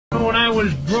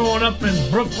was growing up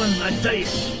in Brooklyn, I tell you,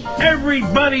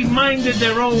 everybody minded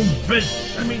their own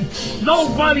business. I mean,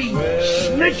 nobody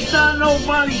snitched on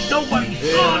nobody, nobody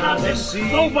saw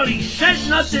nothing, nobody said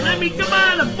nothing. I mean, come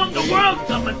on, the fucking world's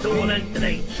coming to an end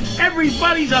today.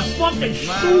 Everybody's a fucking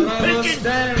stool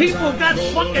picking. People got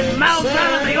fucking mouths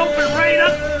out and they open right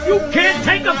up. You can't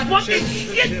take a fucking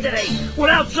shit today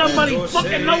without somebody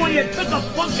fucking knowing you took a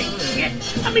fucking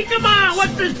shit. I mean, come on,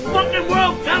 what's this fucking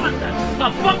world coming to?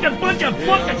 A fucking bunch of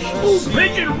fucking stool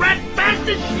pigeon rat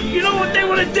bastards? You know what they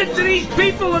would have did to these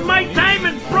people in my time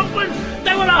in Brooklyn?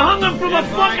 They would have hung them from a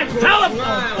fucking telephone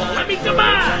pole. I mean, come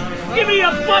on. Give me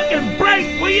a fucking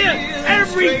break, will you?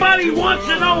 Everybody wants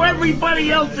to know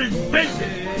everybody else's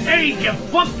business. Hey, did you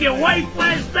fuck your wife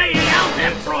last night? How's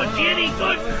that brought you any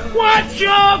good? What's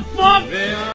your fuck?